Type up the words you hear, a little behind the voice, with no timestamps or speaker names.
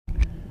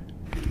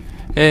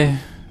Hey,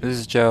 this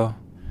is Joe.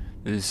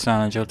 This is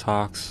Silent Joe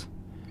Talks,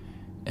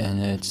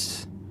 and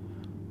it's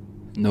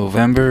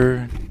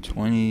November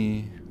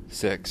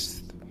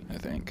 26th, I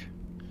think.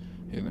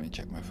 Here, let me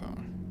check my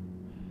phone.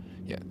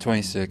 Yeah,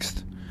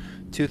 26th,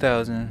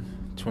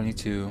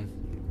 2022.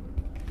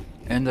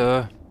 And,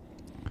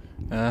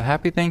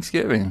 happy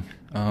Thanksgiving.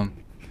 It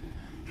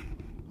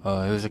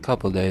was a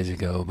couple days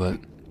ago, but,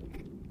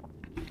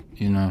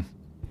 you know,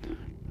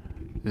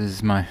 this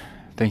is my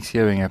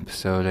Thanksgiving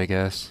episode, I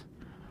guess.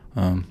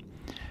 Um,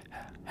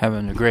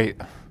 Having a great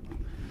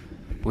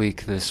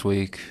week this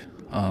week.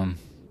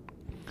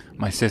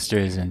 My sister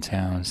is in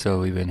town, so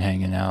we've been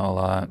hanging out a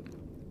lot.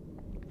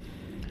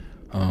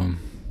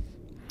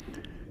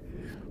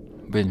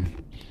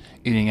 Been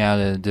eating out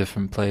at a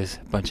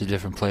bunch of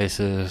different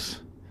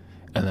places,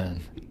 and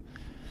then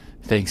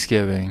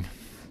Thanksgiving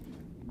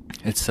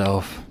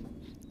itself.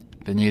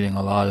 Been eating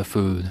a lot of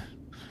food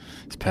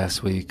this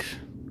past week,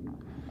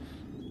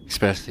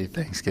 especially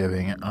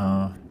Thanksgiving.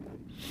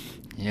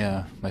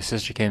 Yeah, my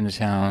sister came to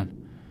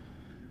town,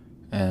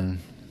 and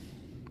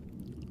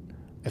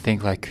I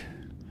think like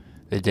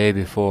the day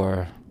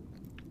before,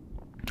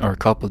 or a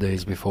couple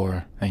days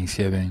before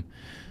Thanksgiving,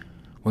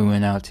 we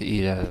went out to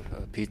eat at a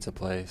pizza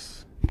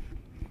place.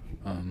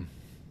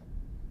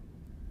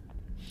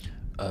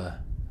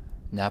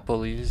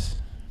 Napoli's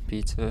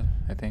Pizza,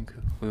 I think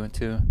we went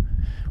to.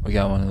 We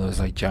got one of those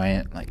like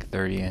giant, like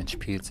 30-inch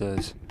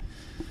pizzas,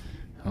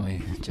 and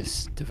we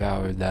just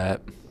devoured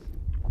that.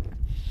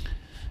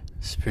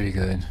 It's pretty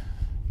good.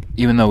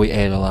 Even though we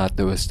ate a lot,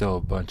 there was still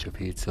a bunch of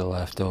pizza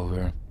left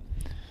over.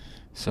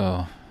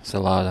 So it's a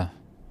lot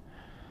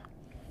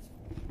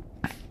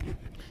of.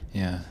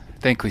 Yeah, I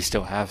think we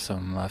still have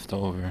some left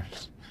over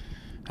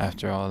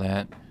after all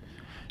that.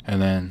 And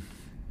then,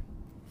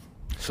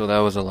 so that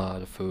was a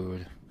lot of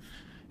food.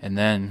 And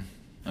then,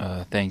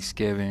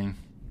 Thanksgiving.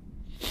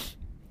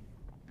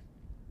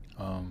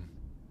 Oh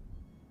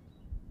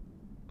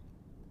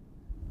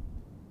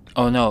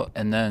no,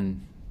 and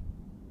then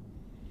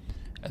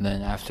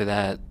after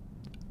that,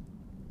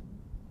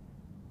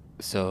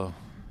 so,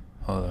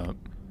 hold up.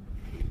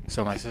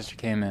 So my sister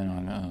came in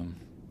on,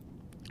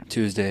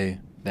 Tuesday.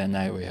 That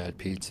night we had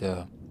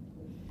pizza.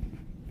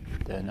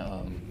 Then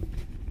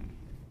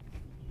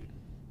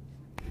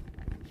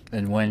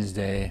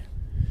Wednesday,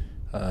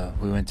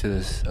 we went to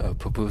this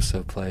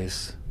pupusa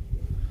place.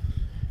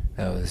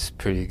 That was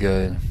pretty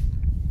good.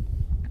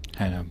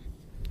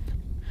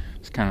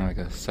 It's kind of like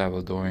a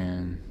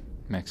Salvadorian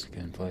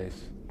Mexican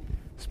place.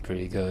 It's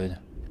pretty good.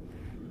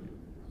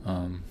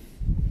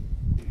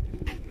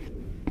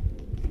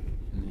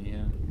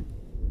 Yeah.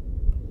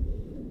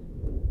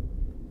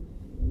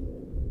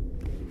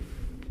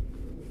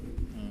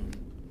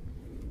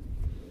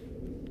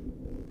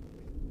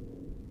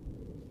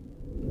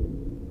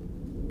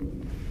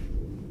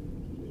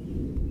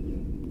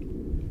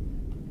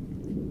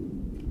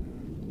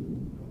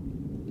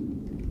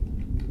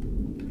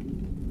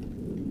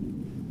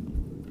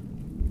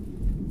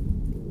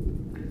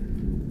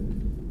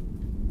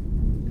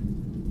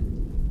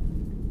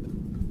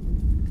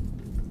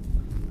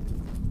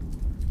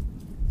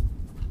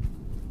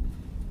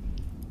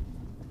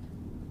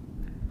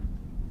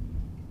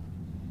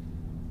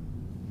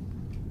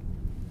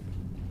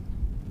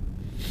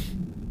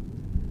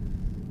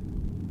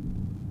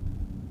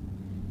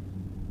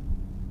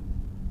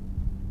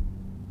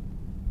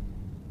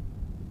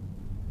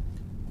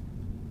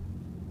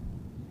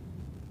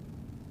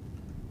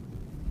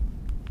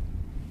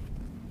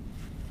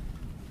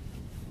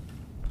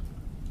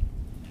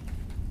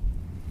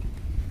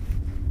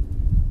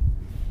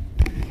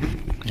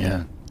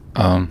 Yeah.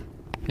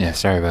 Yeah,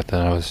 sorry about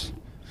that. I was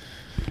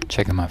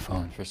checking my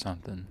phone for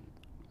something.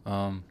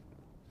 So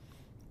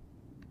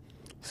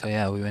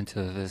yeah, we went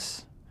to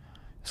this,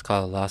 it's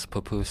called Las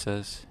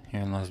Pupusas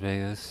here in Las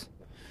Vegas.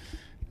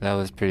 That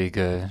was pretty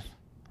good.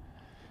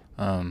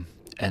 And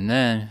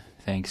then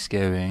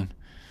Thanksgiving,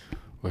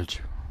 which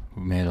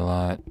we made a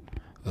lot.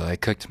 I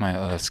cooked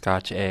my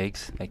Scotch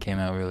eggs. They came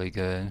out really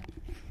good.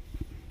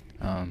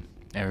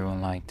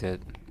 Everyone liked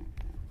it.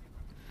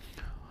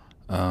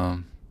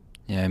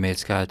 Yeah, I made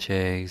Scotch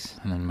eggs,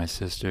 and then my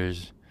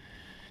sisters,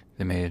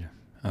 they made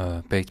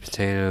baked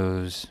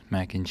potatoes,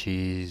 mac and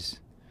cheese,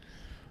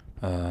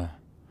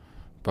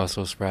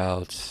 Brussels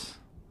sprouts.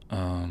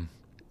 What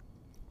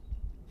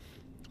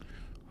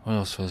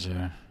else was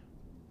there?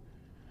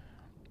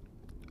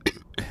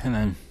 And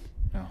then,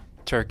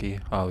 turkey,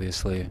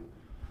 obviously.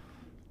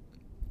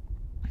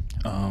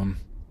 And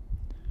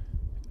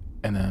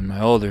then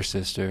my older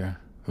sister,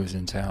 who's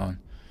in town,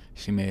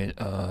 she made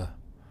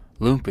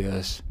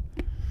lumpias,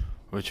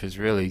 which was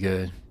really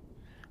good.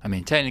 I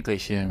mean, technically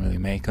she didn't really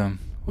make them.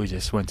 We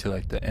just went to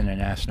like the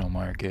international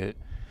market,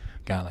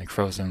 got like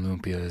frozen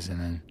lumpias,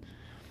 and then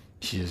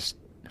she just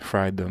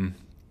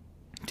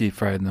deep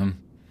fried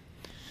them.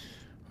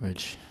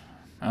 Which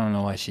I don't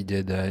know why she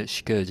did that.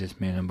 She could have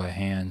just made them by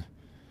hand.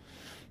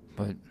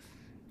 But in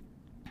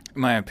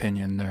my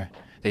opinion,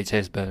 they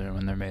taste better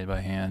when they're made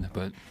by hand.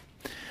 But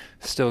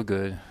still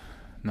good,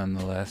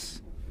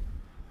 nonetheless.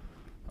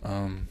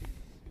 Um,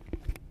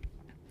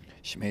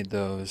 she made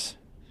those,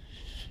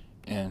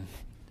 and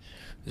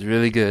it was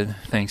really good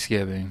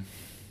Thanksgiving.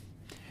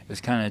 It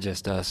was kind of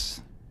just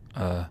us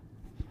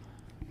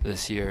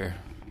this year,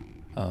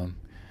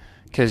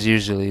 because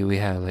usually we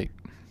have like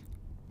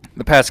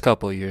the past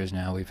couple of years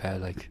now we've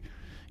had like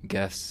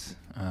guests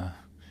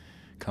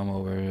come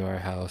over to our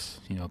house.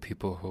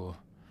 People who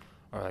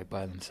are like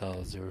by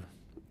themselves or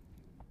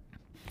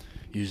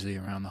usually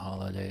around the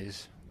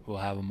holidays. We'll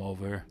have them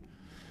over,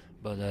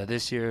 but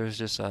this year it was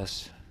just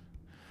us,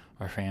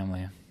 our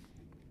family,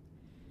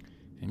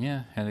 and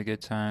yeah, had a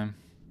good time.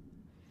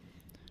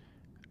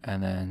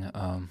 And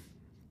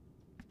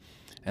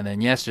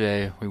then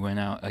yesterday we went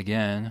out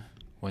again.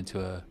 Went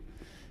to a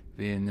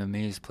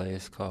Vietnamese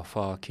place called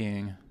Pho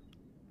King.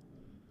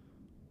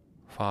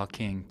 Pho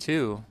King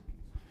 2,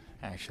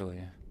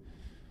 actually.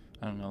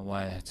 I don't know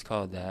why it's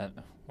called that,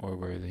 or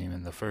where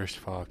even the first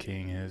Pho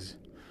King is,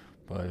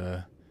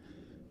 but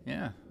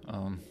yeah.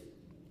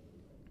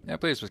 That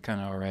place was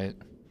kind of alright.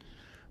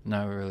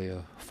 Not really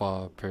a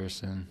pho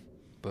person,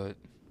 but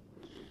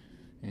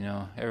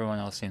everyone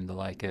else seemed to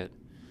like it.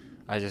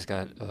 I just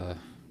got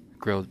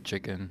grilled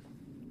chicken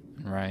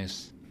and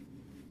rice,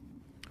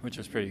 which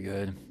was pretty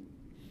good.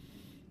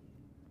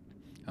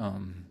 But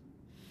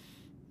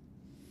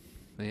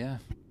yeah.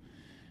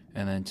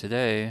 And then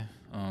today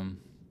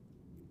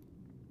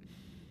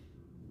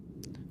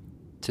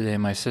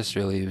my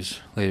sister leaves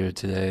later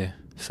today,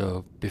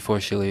 so before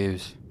she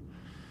leaves,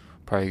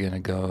 probably gonna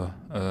go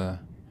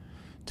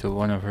to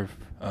one of her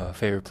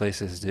favorite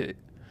places to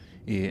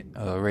eat,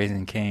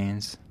 Raising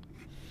Cane's,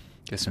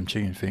 get some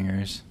chicken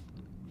fingers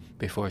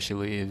before she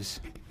leaves.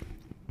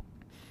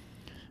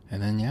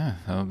 And then yeah,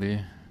 that'll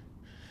be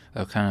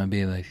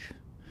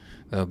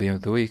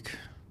the week.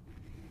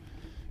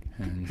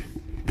 And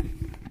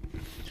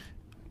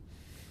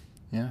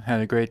yeah,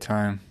 had a great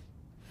time.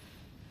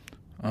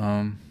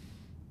 And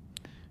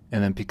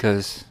then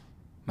because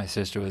my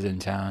sister was in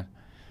town,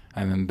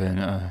 I haven't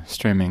been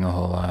streaming a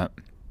whole lot.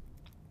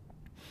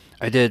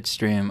 I did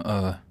stream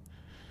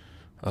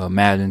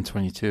Madden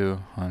 22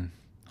 on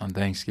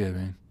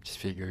Thanksgiving. Just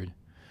figured,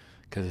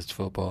 because it's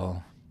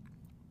football,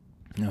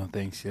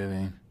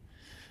 Thanksgiving,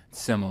 it's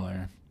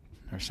similar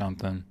or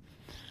something.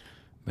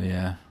 But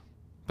yeah,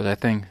 but I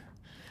think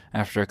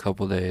after a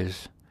couple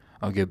days,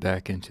 I'll get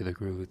back into the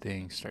groove of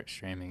things, start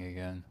streaming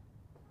again.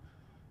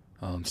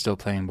 Still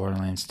playing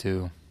Borderlands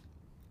 2.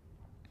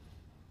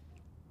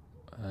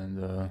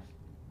 And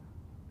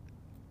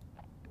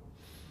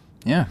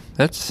yeah,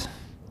 that's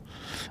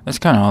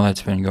kind of all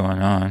that's been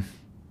going on.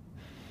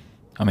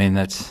 I mean,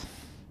 that's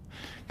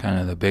kind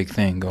of the big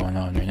thing going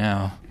on right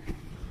now.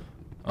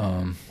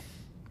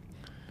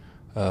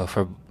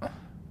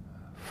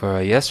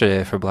 For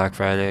yesterday, for Black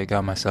Friday, I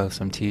got myself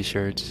some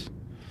t-shirts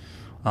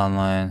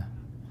online.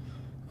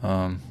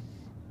 I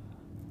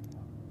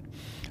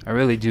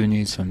really do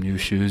need some new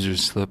shoes or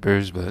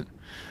slippers, but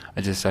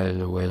I decided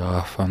to wait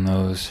off on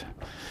those.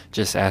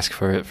 Just ask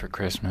for it for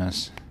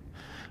Christmas,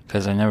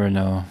 because I never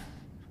know.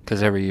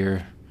 Because every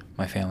year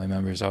my family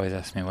members always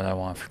ask me what I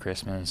want for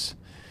Christmas,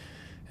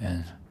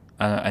 and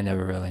I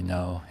never really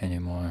know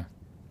anymore.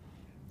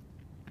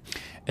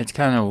 It's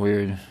kind of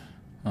weird.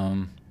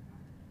 I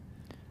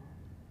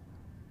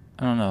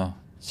don't know.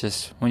 It's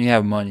just when you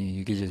have money,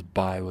 you can just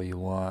buy what you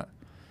want.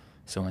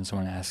 So when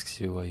someone asks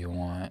you what you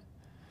want,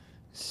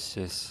 it's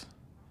just,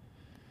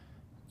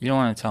 you don't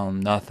want to tell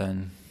them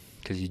nothing,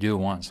 because you do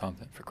want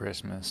something for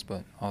Christmas,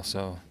 but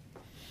also,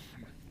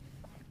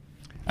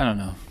 I don't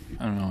know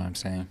what I'm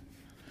saying,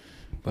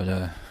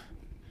 but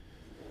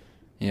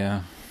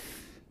yeah,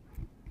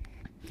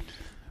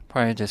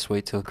 probably just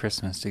wait till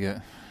Christmas to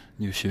get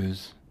new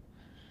shoes,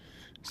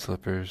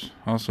 slippers.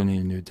 I also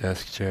need a new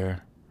desk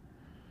chair,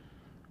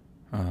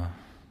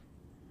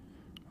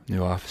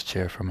 new office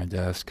chair for my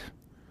desk,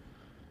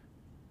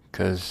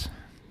 because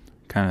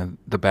kind of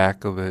the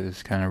back of it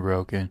is kind of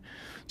broken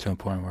to a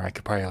point where I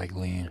could probably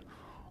lean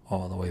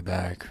all the way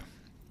back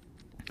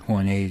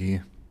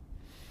 180,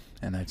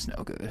 and that's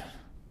no good.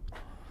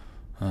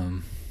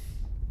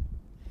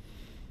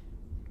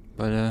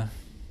 But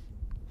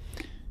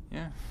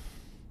yeah,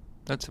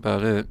 that's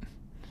about it.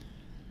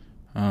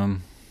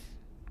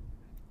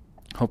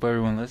 Hope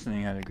everyone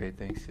listening had a great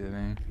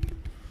Thanksgiving.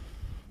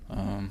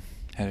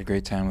 Had a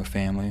great time with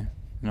family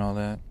and all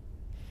that.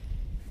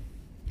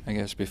 I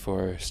guess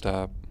before I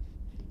stop,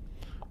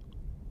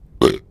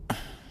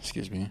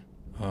 excuse me,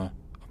 I'll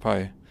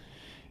probably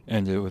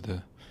end it with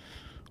a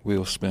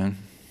wheel spin.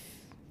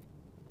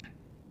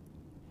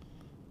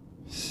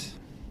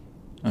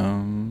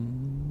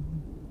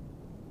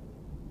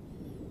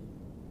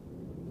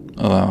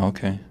 Oh wow,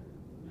 okay.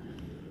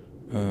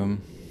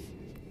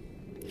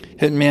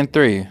 Hitman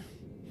 3.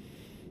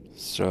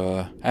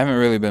 So I haven't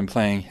really been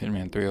playing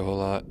Hitman 3 a whole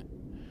lot.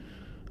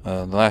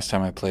 The last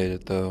time I played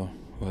it though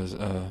was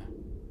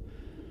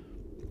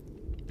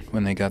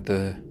when they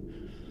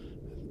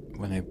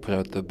put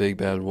out the Big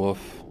Bad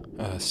Wolf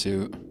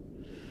suit.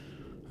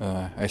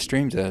 I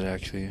streamed that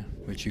actually,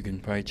 which you can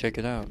probably check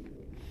it out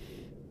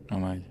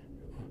on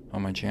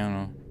my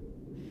channel.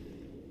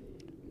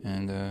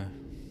 And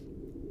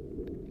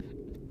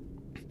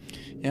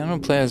yeah, I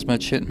don't play as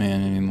much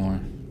Hitman anymore.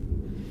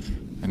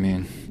 I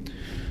mean,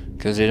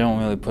 because they don't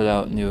really put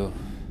out new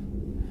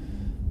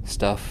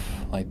stuff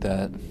like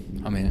that.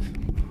 I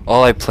mean,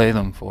 all I play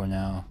them for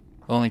now,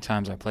 the only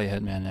times I play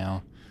Hitman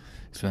now,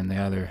 is when they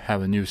either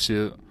have a new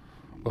suit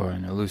or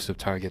an elusive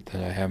target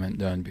that I haven't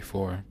done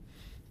before,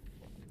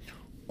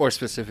 or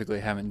specifically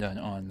haven't done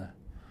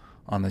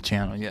on the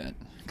channel yet,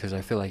 because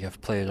I feel like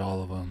I've played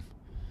all of them,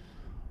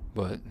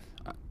 but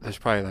there's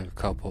probably like a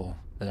couple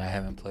that I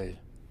haven't played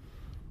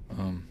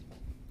on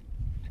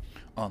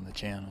the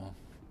channel.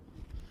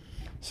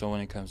 So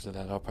when it comes to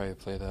that, I'll probably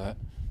play that,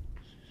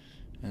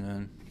 and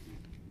then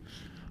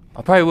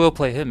I probably will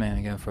play Hitman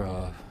again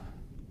for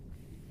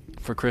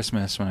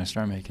Christmas when I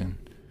start making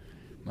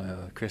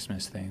my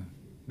Christmas theme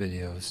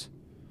videos.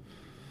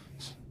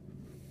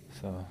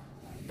 So I'll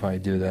probably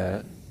do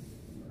that.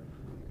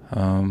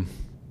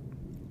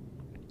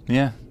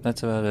 Yeah,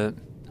 that's about it.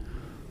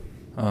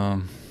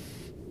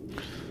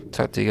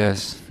 Talk to you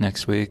guys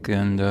next week,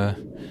 and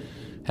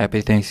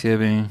happy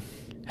Thanksgiving,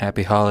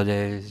 happy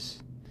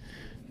holidays,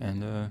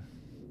 and I'm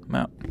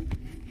out.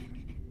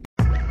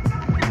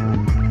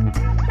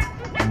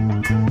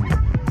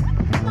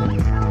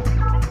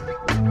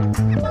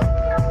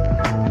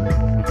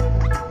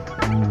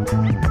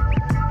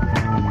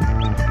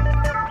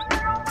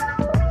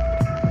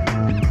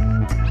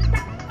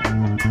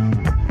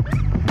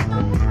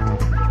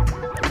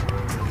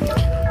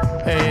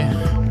 Hey,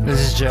 this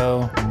is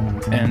Joe,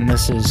 and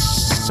this is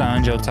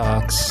Sanjo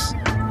Talks,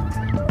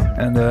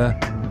 and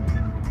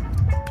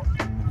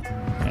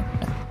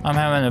I'm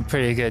having a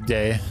pretty good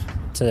day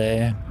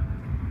today.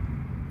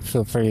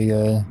 Feel pretty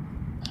good.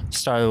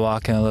 Started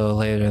walking a little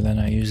later than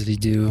I usually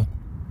do,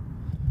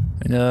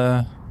 and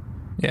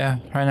yeah,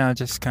 right now I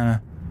just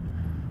kind of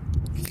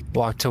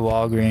walked to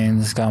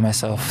Walgreens, got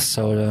myself a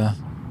soda,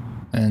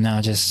 and now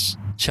just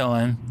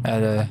chilling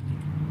at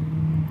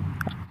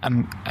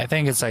I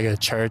think it's like a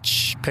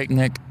church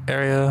picnic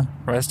area,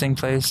 resting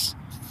place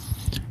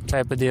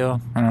type of deal.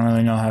 I don't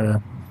really know how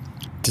to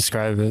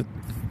describe it.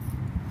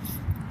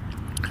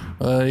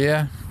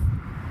 Yeah.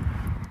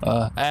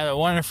 I had a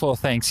wonderful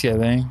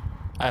Thanksgiving.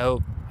 I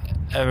hope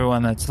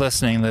everyone that's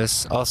listening to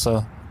this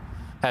also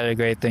had a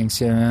great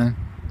Thanksgiving.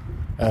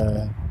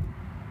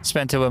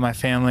 Spent it with my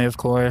family, of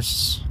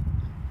course.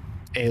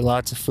 Ate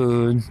lots of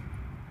food.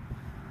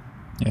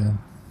 Yeah.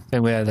 I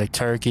think we had like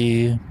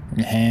turkey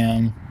and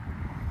ham.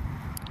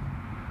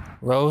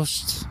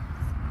 Roast,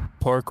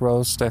 pork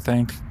roast, I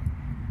think.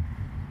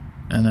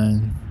 And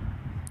then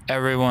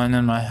everyone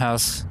in my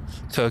house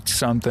cooked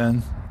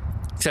something,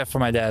 except for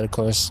my dad, of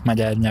course. My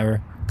dad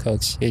never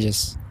cooks. He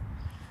just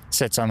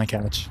sits on the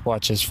couch,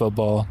 watches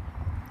football.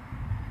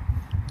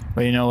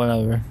 But you know,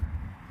 whatever.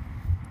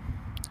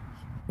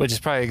 Which is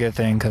probably a good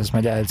thing, because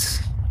my dad's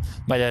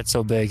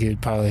so big,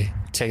 he'd probably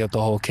take up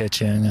the whole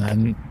kitchen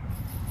and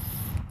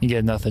you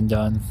get nothing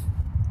done.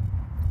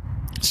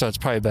 So it's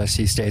probably best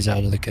he stays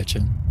out of the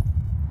kitchen.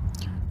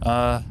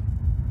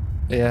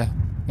 Yeah,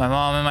 my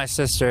mom and my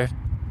sister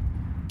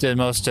did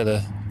most of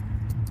the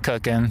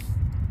cooking.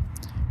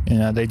 You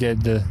know, they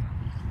did the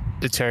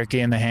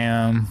turkey and the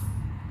ham.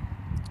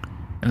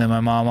 And then my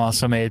mom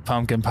also made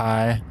pumpkin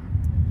pie,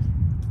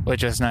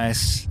 which was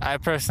nice. I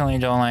personally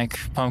don't like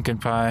pumpkin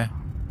pie.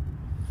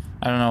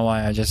 I don't know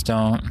why, I just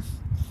don't.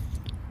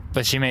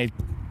 But she made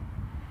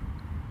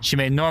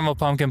normal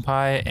pumpkin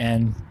pie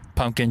and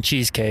pumpkin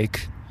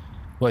cheesecake,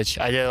 which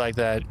I did like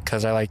that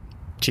because I like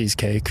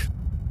cheesecake.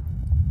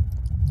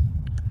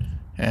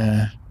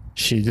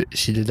 She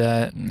did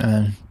that, and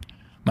then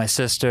my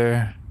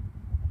sister,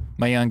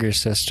 my younger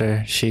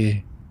sister,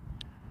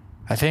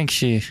 I think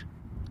she,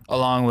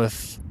 along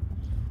with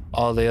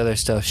all the other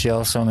stuff, she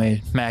also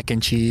made mac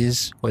and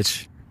cheese,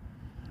 which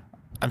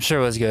I'm sure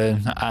was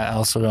good. I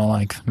also don't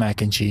like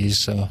mac and cheese,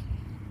 so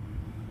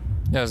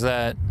there was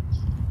that.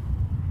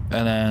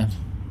 And then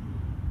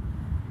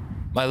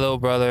my little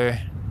brother,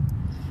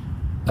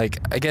 like,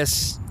 I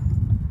guess,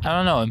 I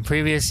don't know, in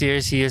previous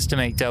years he used to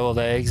make deviled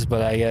eggs,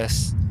 but I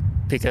guess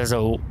because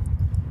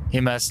he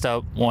messed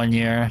up one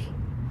year,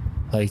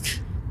 like,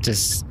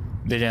 just,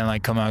 they didn't,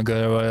 like, come out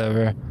good or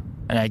whatever.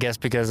 And I guess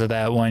because of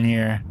that one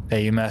year that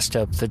he messed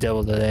up the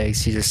deviled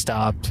eggs, he just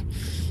stopped.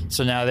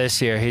 So now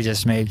this year he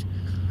just made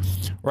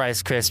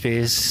Rice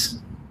Krispies,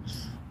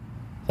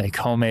 like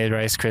homemade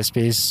Rice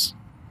Krispies,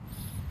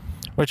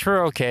 which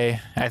were okay.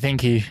 I think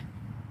he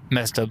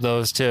messed up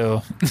those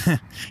too,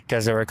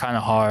 because they were kind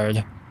of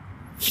hard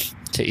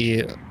to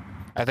eat.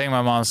 I think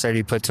my mom said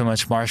he put too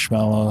much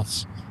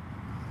marshmallows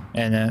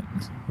in it,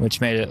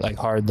 which made it like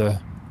hard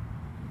to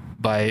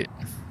bite.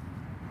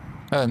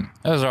 But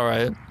it was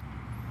alright.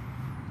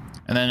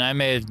 And then I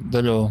made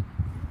little,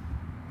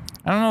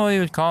 I don't know what you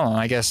would call them,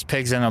 I guess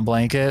pigs in a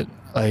blanket.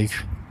 Like,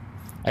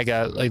 I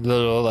got like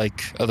little,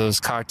 like, of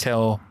those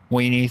cocktail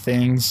weenie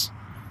things,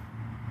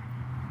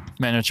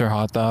 miniature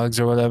hot dogs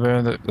or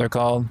whatever they're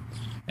called,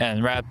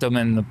 and wrapped them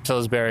in the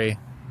Pillsbury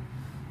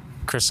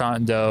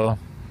croissant dough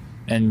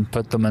and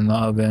put them in the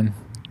oven,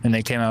 and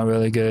they came out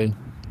really good.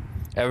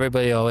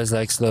 Everybody always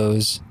likes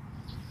those.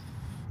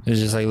 They're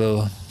just like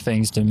little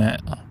things to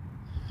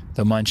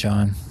munch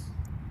on,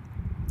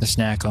 to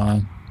snack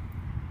on.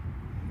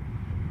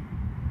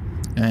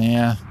 And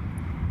yeah.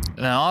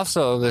 And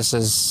also,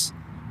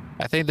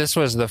 I think this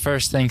was the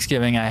first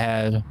Thanksgiving I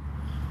had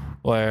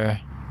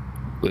where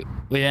we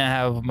didn't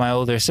have my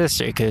older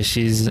sister because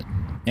she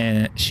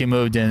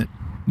moved to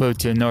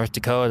North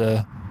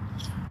Dakota,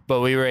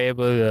 but we were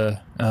able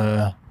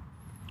to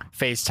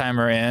FaceTime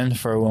her in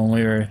for when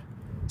we were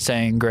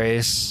saying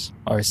grace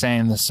or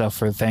saying the stuff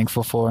we're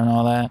thankful for and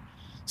all that.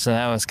 So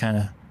that was kind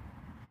of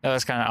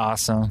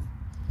awesome,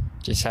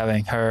 just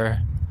having her.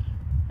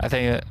 I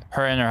think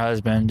her and her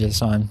husband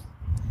just on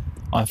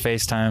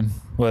FaceTime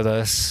with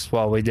us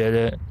while we did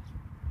it.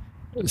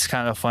 It was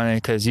kind of funny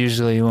because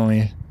usually when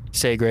we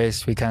say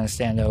grace, we kind of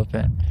stand up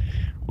and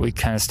we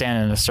kind of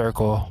stand in a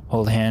circle,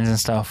 hold hands and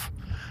stuff.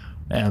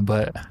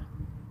 But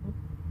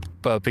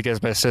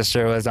because my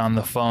sister was on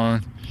the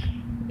phone,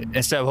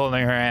 instead of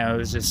holding her hand, it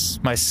was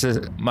just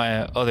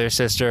my other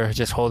sister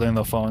just holding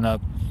the phone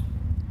up,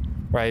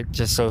 right,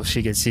 just so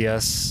she could see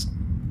us.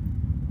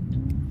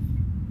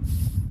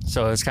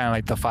 So it's kind of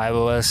like the five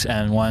of us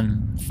and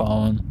one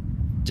phone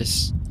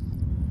just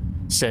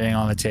sitting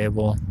on the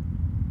table,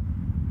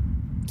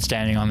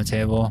 standing on the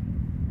table.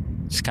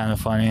 It's kind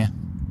of funny.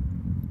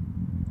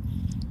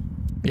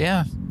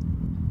 Yeah.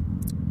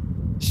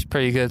 It's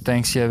pretty good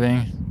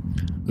Thanksgiving.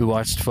 We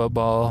watched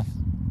football.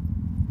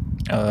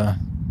 I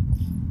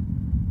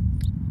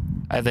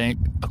think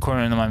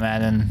according to my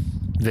Madden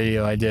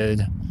video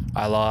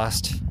I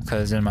lost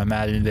because in my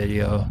Madden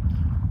video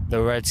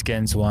the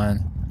Redskins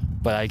won.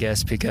 But I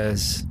guess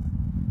because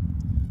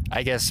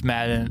my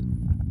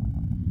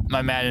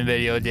Madden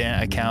video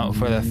didn't account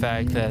for the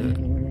fact that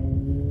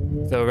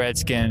the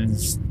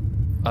Redskins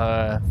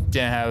didn't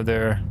have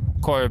their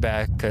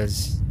quarterback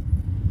because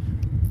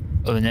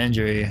of an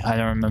injury. I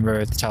don't remember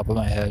at the top of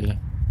my head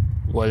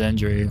what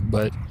injury,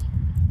 but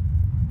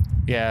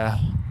yeah,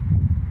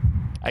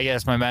 I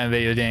guess my Madden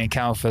video didn't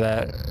account for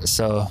that,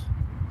 so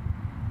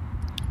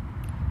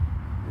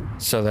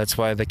that's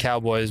why the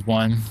Cowboys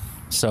won.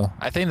 So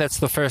I think that's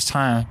the first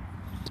time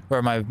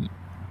where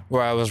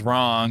I was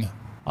wrong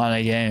on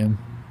a game,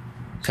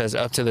 because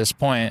up to this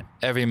point,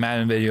 every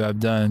Madden video I've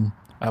done,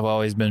 I've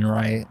always been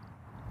right.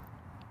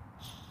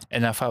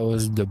 And if I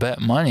was to bet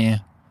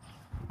money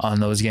on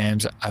those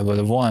games, I would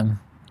have won,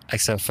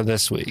 except for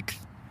this week.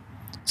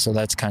 So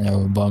that's kind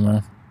of a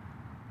bummer.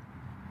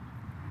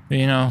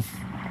 But,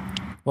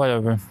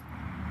 whatever.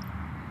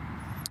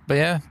 But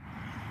yeah,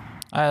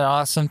 I had an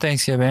awesome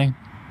Thanksgiving.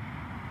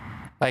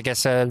 Like I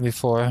said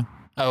before,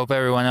 I hope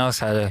everyone else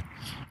had a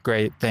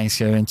great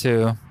Thanksgiving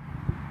too.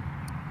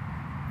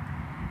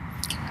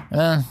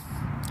 And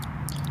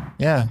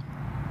yeah,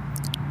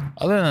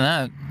 other than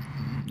that,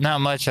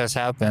 not much has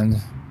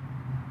happened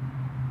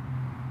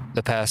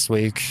the past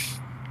week.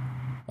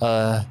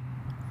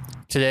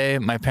 Today,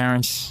 my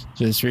parents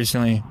just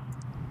recently,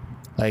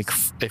 they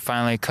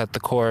finally cut the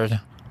cord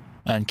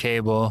on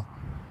cable,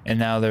 and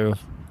now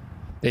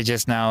they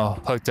just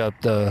now hooked up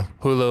the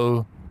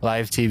Hulu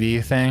live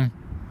TV thing,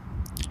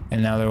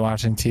 and now they're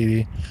watching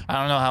TV. I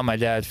don't know how my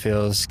dad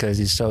feels because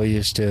he's so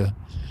used to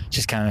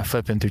just kind of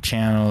flipping through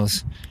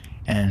channels,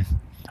 and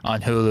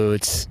on Hulu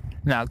it's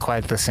not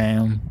quite the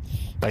same.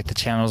 Like, the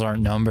channels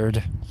aren't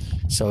numbered,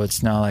 so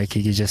it's not like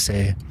he could just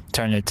say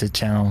turn it to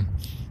channel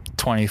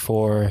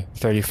 24,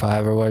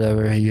 35 or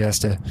whatever. He has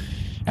to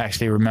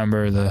actually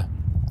remember the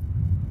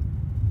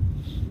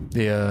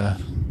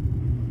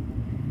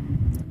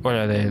what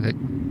are they,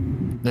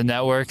 the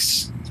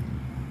networks.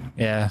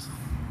 Yeah,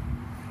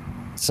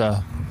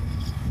 so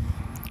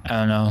I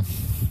don't know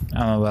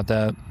about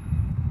that,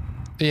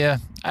 but yeah,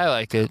 I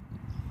like it.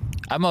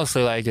 I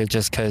mostly like it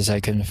just because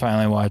I can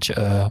finally watch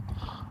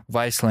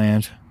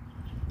Viceland,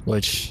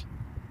 which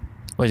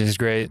is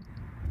great.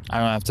 I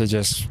don't have to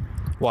just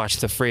watch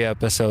the free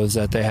episodes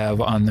that they have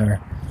on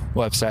their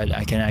website.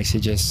 I can actually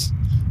just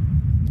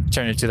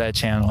turn it to that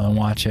channel and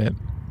watch it,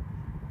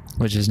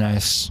 which is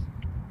nice.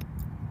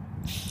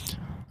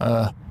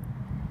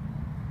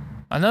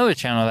 Another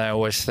channel that I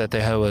wish that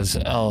they had was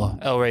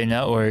El Rey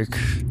Network,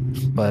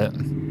 but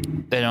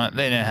they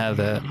didn't have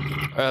that,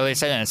 or at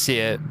least I didn't see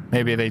it.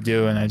 Maybe they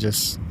do and I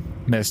just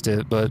missed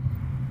it, but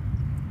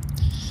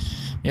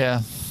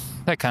yeah,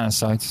 that kind of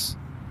sucks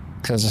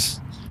because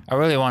I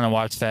really want to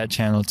watch that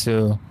channel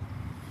too.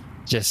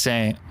 Just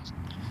seeing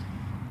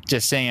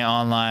it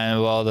online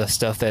with all the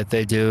stuff that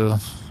they do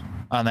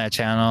on that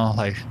channel.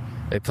 Like,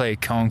 they play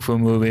kung fu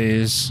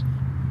movies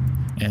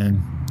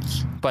and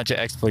a bunch of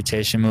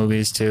exploitation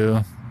movies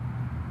too.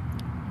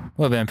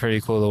 Would have been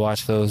pretty cool to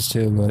watch those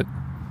too, but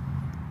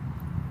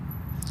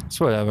it's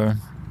whatever.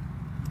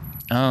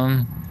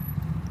 And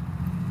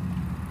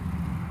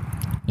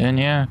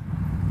yeah.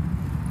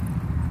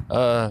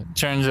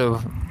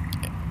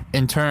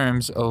 In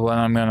terms of what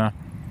I'm gonna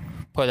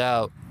put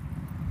out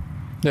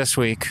this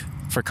week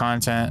for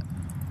content,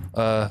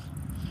 I'm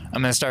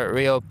gonna start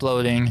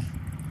re-uploading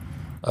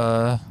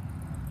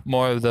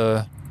more of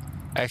the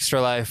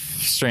Extra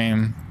Life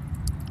stream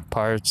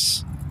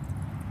parts.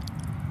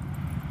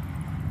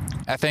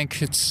 I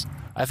think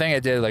I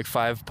did like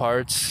 5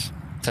 parts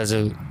because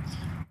the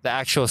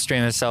actual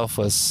stream itself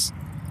was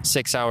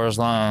 6 hours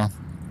long.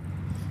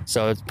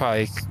 So it's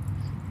probably,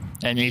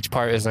 and each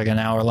part is like an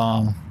hour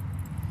long.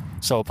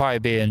 So it'll probably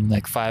be in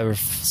like 5 or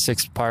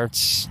 6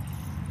 parts.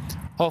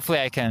 Hopefully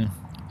I can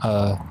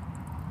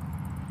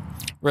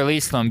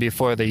release them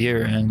before the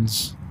year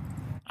ends.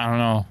 I don't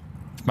know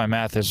if my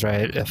math is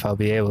right, if I'll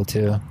be able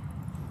to.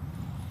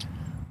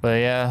 But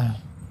yeah.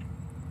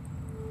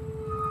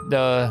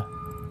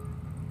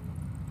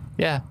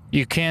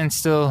 You can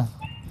still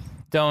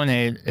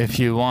donate if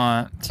you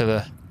want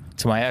to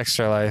my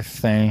Extra Life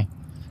thing.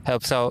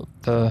 Helps out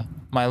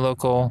my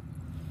local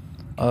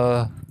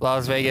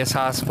Las Vegas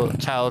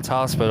Child's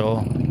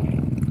Hospital.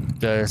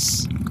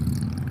 Because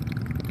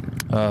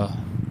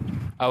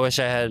I wish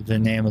I had the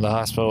name of the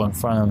hospital in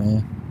front of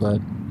me,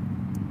 but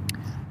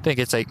I think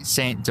it's like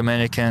St.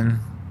 Dominican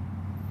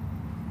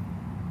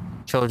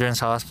Children's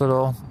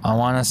Hospital, I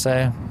want to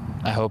say.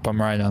 I hope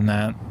I'm right on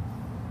that.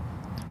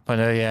 But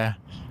yeah,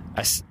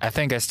 I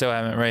think I still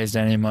haven't raised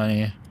any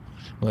money,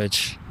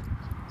 which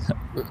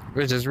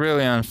is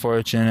really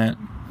unfortunate.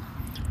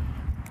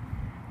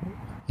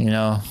 You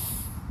know,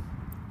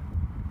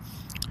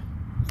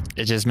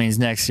 it just means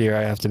next year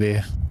I have to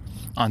be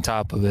on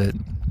top of it.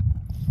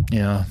 You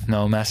know,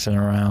 no messing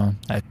around.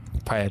 I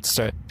probably have to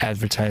start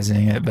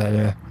advertising it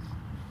better.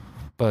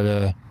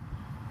 But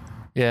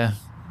yeah,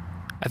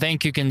 I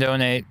think you can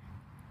donate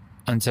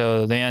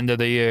until the end of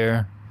the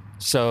year.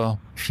 So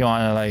if you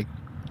want to like,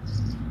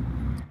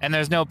 and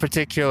there's no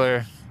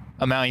particular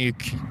amount you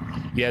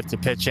have to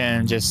pitch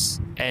in, just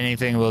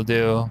anything will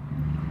do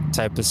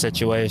type of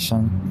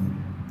situation.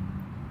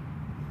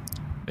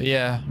 But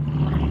yeah,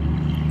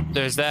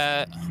 there's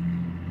that.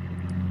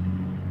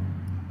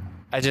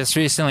 I just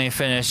recently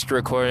finished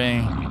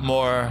recording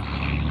more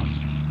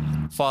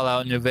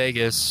Fallout New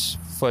Vegas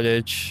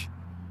footage,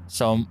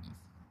 so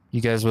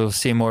you guys will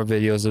see more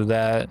videos of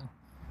that.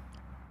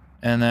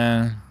 And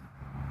then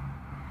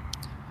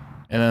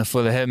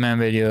for the Hitman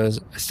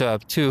videos, I still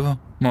have 2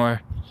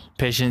 more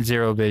Patient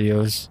Zero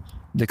videos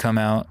to come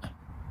out.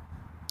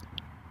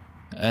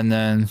 And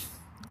then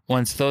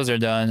once those are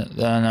done,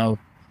 then I'll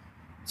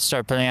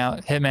start putting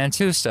out Hitman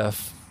 2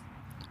 stuff,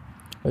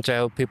 which I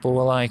hope people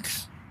will like.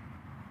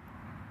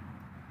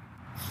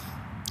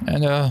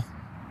 And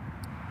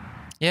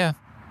yeah,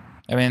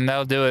 I mean,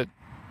 that'll do it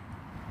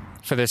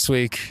for this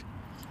week.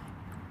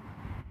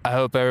 I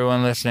hope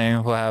everyone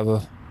listening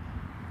will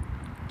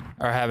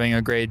are having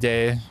a great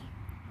day,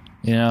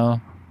 you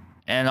know,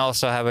 and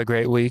also have a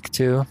great week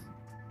too.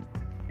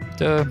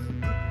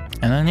 And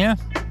then yeah.